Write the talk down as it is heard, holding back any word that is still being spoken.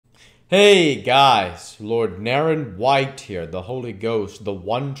Hey guys, Lord Naren White here, the Holy Ghost, the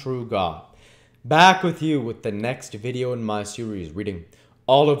one true God. Back with you with the next video in my series reading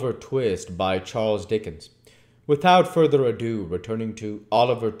Oliver Twist by Charles Dickens. Without further ado, returning to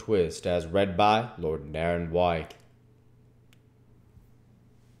Oliver Twist as read by Lord Naren White.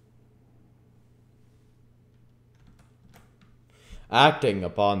 Acting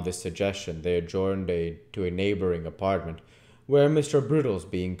upon this suggestion, they adjourned to a neighboring apartment, where Mr. Brittles,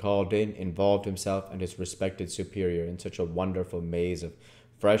 being called in, involved himself and his respected superior in such a wonderful maze of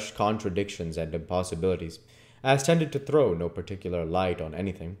fresh contradictions and impossibilities, as tended to throw no particular light on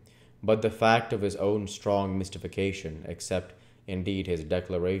anything, but the fact of his own strong mystification, except indeed his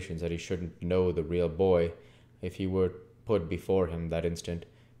declarations that he shouldn't know the real boy, if he were put before him that instant,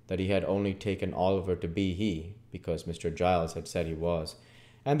 that he had only taken Oliver to be he, because Mr. Giles had said he was,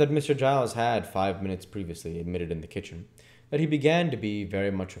 and that Mr. Giles had 5 minutes previously admitted in the kitchen, that he began to be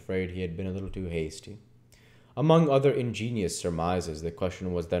very much afraid he had been a little too hasty. Among other ingenious surmises, the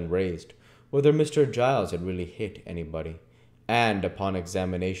question was then raised whether Mr. Giles had really hit anybody, and upon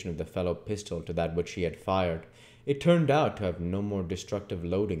examination of the fellow pistol to that which he had fired, it turned out to have no more destructive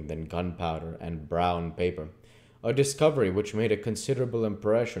loading than gunpowder and brown paper, a discovery which made a considerable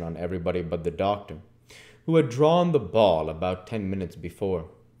impression on everybody but the doctor, who had drawn the ball about 10 minutes before.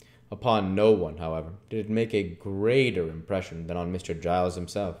 Upon no one, however, did it make a greater impression than on Mr. Giles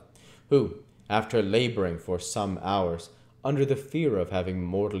himself, who, after laboring for some hours, under the fear of having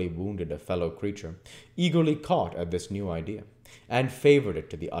mortally wounded a fellow creature, eagerly caught at this new idea, and favored it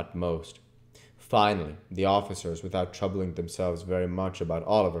to the utmost. Finally, the officers, without troubling themselves very much about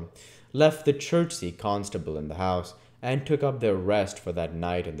Oliver, left the Chertsey constable in the house, and took up their rest for that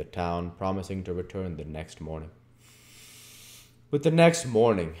night in the town, promising to return the next morning. With the next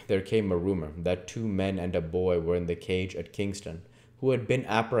morning there came a rumor that 2 men and a boy were in the cage at Kingston, who had been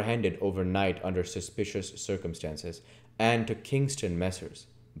apprehended overnight under suspicious circumstances, and to Kingston Messrs.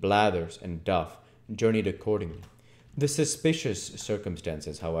 Blathers and Duff journeyed accordingly. The suspicious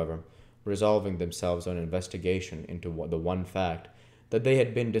circumstances, however, resolving themselves on investigation into the one fact that they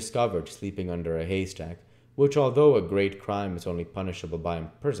had been discovered sleeping under a haystack, which, although a great crime, is only punishable by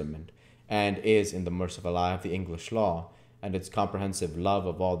imprisonment, and is in the merciful eye of the English law, and its comprehensive love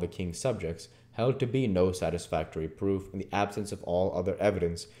of all the king's subjects, held to be no satisfactory proof, in the absence of all other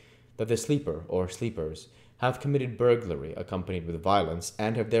evidence, that the sleeper or sleepers have committed burglary accompanied with violence,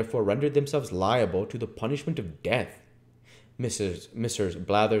 and have therefore rendered themselves liable to the punishment of death. Messrs.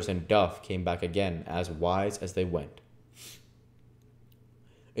 Blathers and Duff came back again, as wise as they went.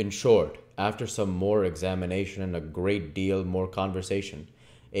 In short, after some more examination and a great deal more conversation,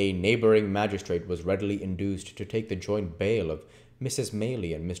 a neighboring magistrate was readily induced to take the joint bail of Mrs.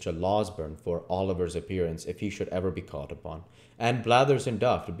 Maylie and Mr. Losberne for Oliver's appearance if he should ever be called upon, and Blathers and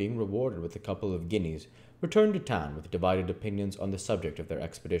Duff, being rewarded with a couple of guineas, returned to town with divided opinions on the subject of their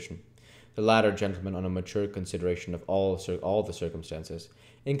expedition. The latter gentleman, on a mature consideration of all the circumstances,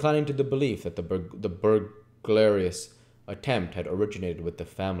 inclining to the belief that the burglarious attempt had originated with the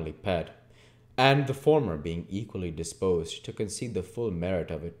family pet, and the former being equally disposed to concede the full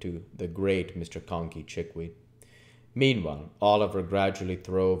merit of it to the great Mr. Conkey Chickweed. Meanwhile, Oliver gradually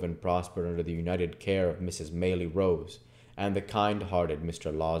throve and prospered under the united care of Mrs. Maylie Rose and the kind-hearted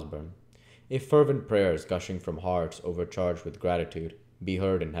Mr. Losberne. If fervent prayers gushing from hearts overcharged with gratitude be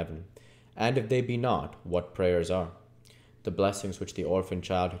heard in heaven, and if they be not, what prayers are? The blessings which the orphan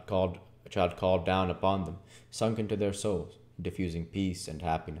child called down upon them sunk into their souls, diffusing peace and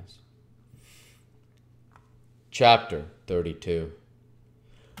happiness. Chapter 32.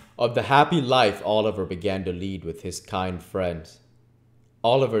 Of the happy life Oliver began to lead with his kind friends.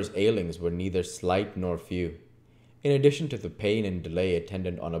 Oliver's ailings were neither slight nor few. In addition to the pain and delay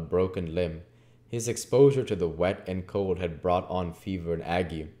attendant on a broken limb, his exposure to the wet and cold had brought on fever and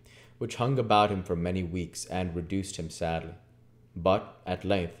ague, which hung about him for many weeks and reduced him sadly. But at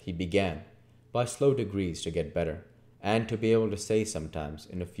length he began, by slow degrees, to get better, and to be able to say sometimes,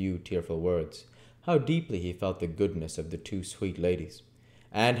 in a few tearful words, how deeply he felt the goodness of the 2 sweet ladies,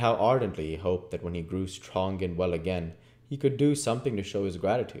 and how ardently he hoped that when he grew strong and well again, he could do something to show his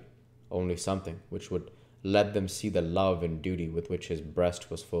gratitude, only something which would let them see the love and duty with which his breast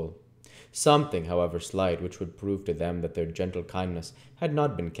was full. Something, however slight, which would prove to them that their gentle kindness had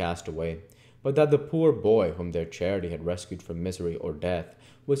not been cast away, but that the poor boy whom their charity had rescued from misery or death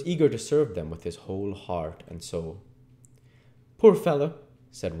was eager to serve them with his whole heart and soul. "Poor fellow,"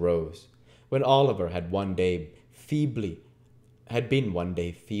 said Rose, when Oliver had been one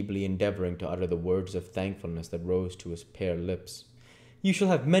day feebly endeavoring to utter the words of thankfulness that rose to his pale lips. "You shall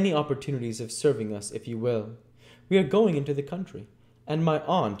have many opportunities of serving us if you will. We are going into the country, and my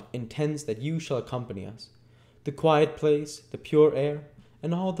aunt intends that you shall accompany us. The quiet place, the pure air,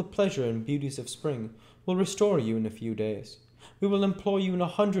 and all the pleasure and beauties of spring will restore you in a few days. We will employ you in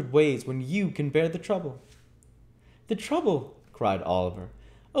 100 ways when you can bear the trouble." "The trouble!" cried Oliver.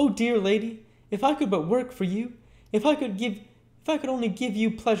 "Oh, dear lady, if I could but work for you, if I could only give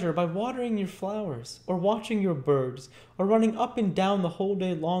you pleasure by watering your flowers, or watching your birds, or running up and down the whole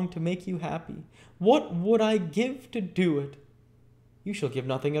day long to make you happy, what would I give to do it?" "You shall give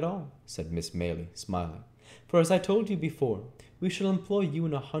nothing at all," said Miss Maylie, smiling. "For as I told you before, we shall employ you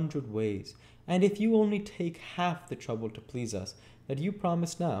in 100 ways, and if you only take half the trouble to please us that you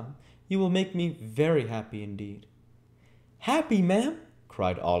promise now, you will make me very happy indeed." "Happy, ma'am!"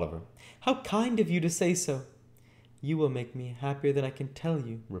 cried Oliver. "How kind of you to say so!" "You will make me happier than I can tell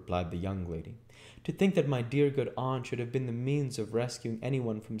you," replied the young lady. "To think that my dear good aunt should have been the means of rescuing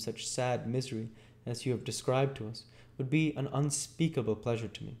anyone from such sad misery as you have described to us would be an unspeakable pleasure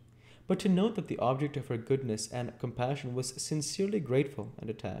to me. But to know that the object of her goodness and compassion was sincerely grateful and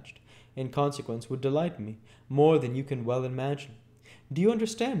attached, in consequence, would delight me more than you can well imagine. Do you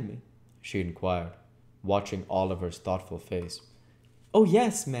understand me?" she inquired, watching Oliver's thoughtful face. "Oh,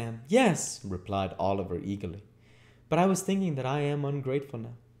 yes, ma'am, yes," replied Oliver eagerly. "But I was thinking that I am ungrateful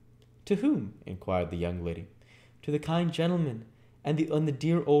now." "To whom?" inquired the young lady. "To the kind gentleman and the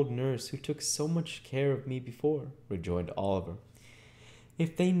dear old nurse who took so much care of me before," rejoined Oliver.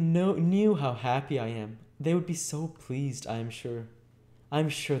 "If they knew how happy I am, they would be so pleased, I am sure. I'm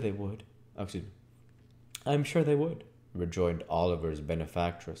sure they would." "I'm sure they would," rejoined Oliver's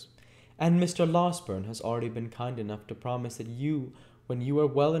benefactress. "And Mr. Losberne has already been kind enough to promise that when you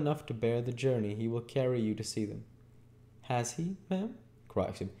are well enough to bear the journey, he will carry you to see them." "Has he, ma'am?"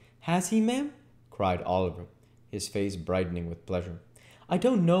 cried Oliver, his face brightening with pleasure. "I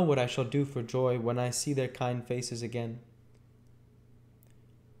don't know what I shall do for joy when I see their kind faces again."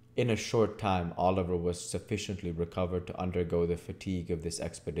 In a short time Oliver was sufficiently recovered to undergo the fatigue of this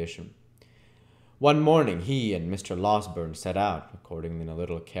expedition. One morning he and Mr. Losberne set out, accordingly, in a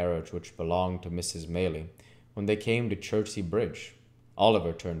little carriage which belonged to Mrs. Maylie. When they came to Chertsey Bridge,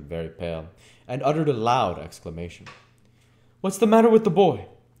 Oliver turned very pale, and uttered a loud exclamation. "What's the matter with the boy?"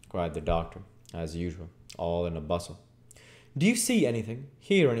 cried the doctor, as usual, all in a bustle. "Do you see anything,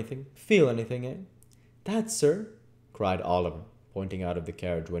 hear anything, feel anything, eh?" "That, sir," cried Oliver, pointing out of the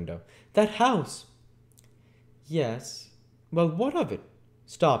carriage window. "That house!" "Yes. Well, what of it?"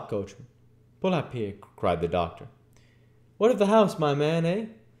 "Stop, coachman. Pull up here," cried the doctor. "What of the house, my man, eh?"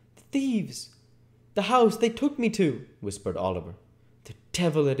 "The thieves! The house they took me to," whispered Oliver. "The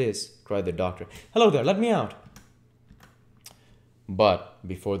devil it is!" cried the doctor. "Hello there, let me out." But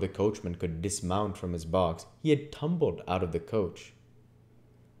before the coachman could dismount from his box, he had tumbled out of the coach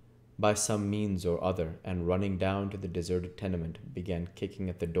by some means or other, and running down to the deserted tenement, began kicking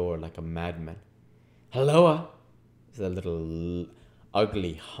at the door like a madman. "Halloa!" said a little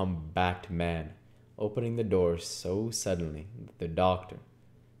ugly hump-backed man, opening the door so suddenly that the doctor,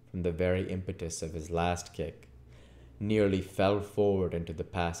 from the very impetus of his last kick, nearly fell forward into the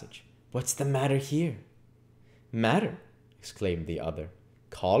passage. "What's the matter here?" "Matter?" exclaimed the other,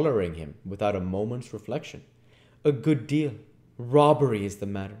 collaring him without a moment's reflection. "A good deal. Robbery is the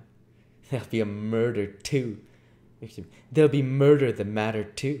matter." "There'll be murder the matter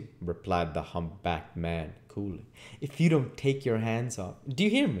too," replied the hump-backed man coolly, "if you don't take your hands off. Do you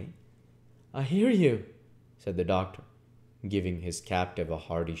hear me?" "I hear you," said the doctor, giving his captive a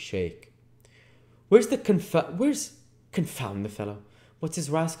hearty shake. Confound the fellow. What's his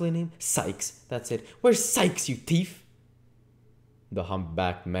rascally name? Sykes, that's it. Where's Sykes, you thief?" The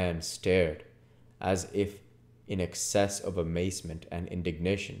hump-backed man stared, as if in excess of amazement and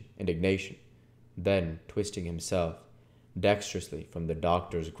indignation, then, twisting himself dexterously from the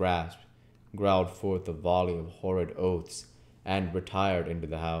doctor's grasp, growled forth a volley of horrid oaths, and retired into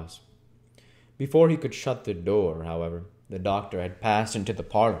the house. Before he could shut the door, however, the doctor had passed into the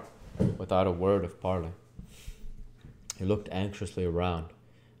parlor without a word of parley. He looked anxiously around.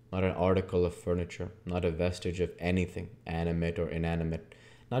 Not an article of furniture, not a vestige of anything, animate or inanimate,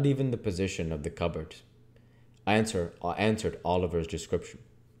 not even the position of the cupboards, answered Oliver's description.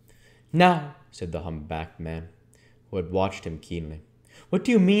 "Now," said the hump-backed man, who had watched him keenly, "what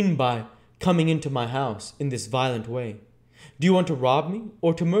do you mean by coming into my house in this violent way? Do you want to rob me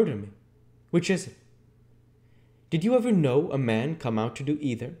or to murder me? Which is it? Did you ever know a man come out to do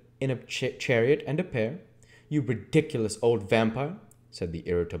either, in a chariot and a pair? You ridiculous old vampire," said the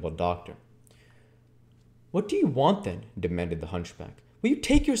irritable doctor. "What do you want, then?" demanded the hunchback. "Will you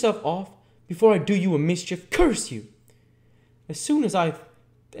take yourself off before I do you a mischief? Curse you!" As soon as I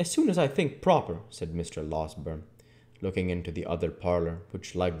think proper," said Mr. Losberne, looking into the other parlor,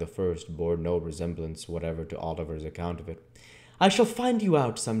 which, like the first, bore no resemblance whatever to Oliver's account of it. "I shall find you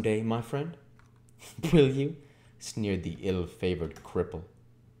out some day, my friend." "Will you?" sneered the ill-favored cripple.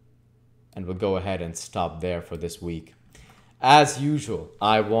 And we'll go ahead and stop there for this week. As usual,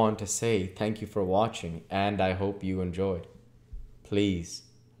 I want to say thank you for watching, and I hope you enjoyed. Please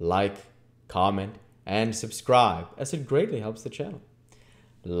like, comment, and subscribe, as it greatly helps the channel.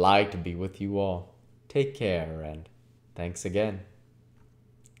 Light be with you all. Take care, and thanks again.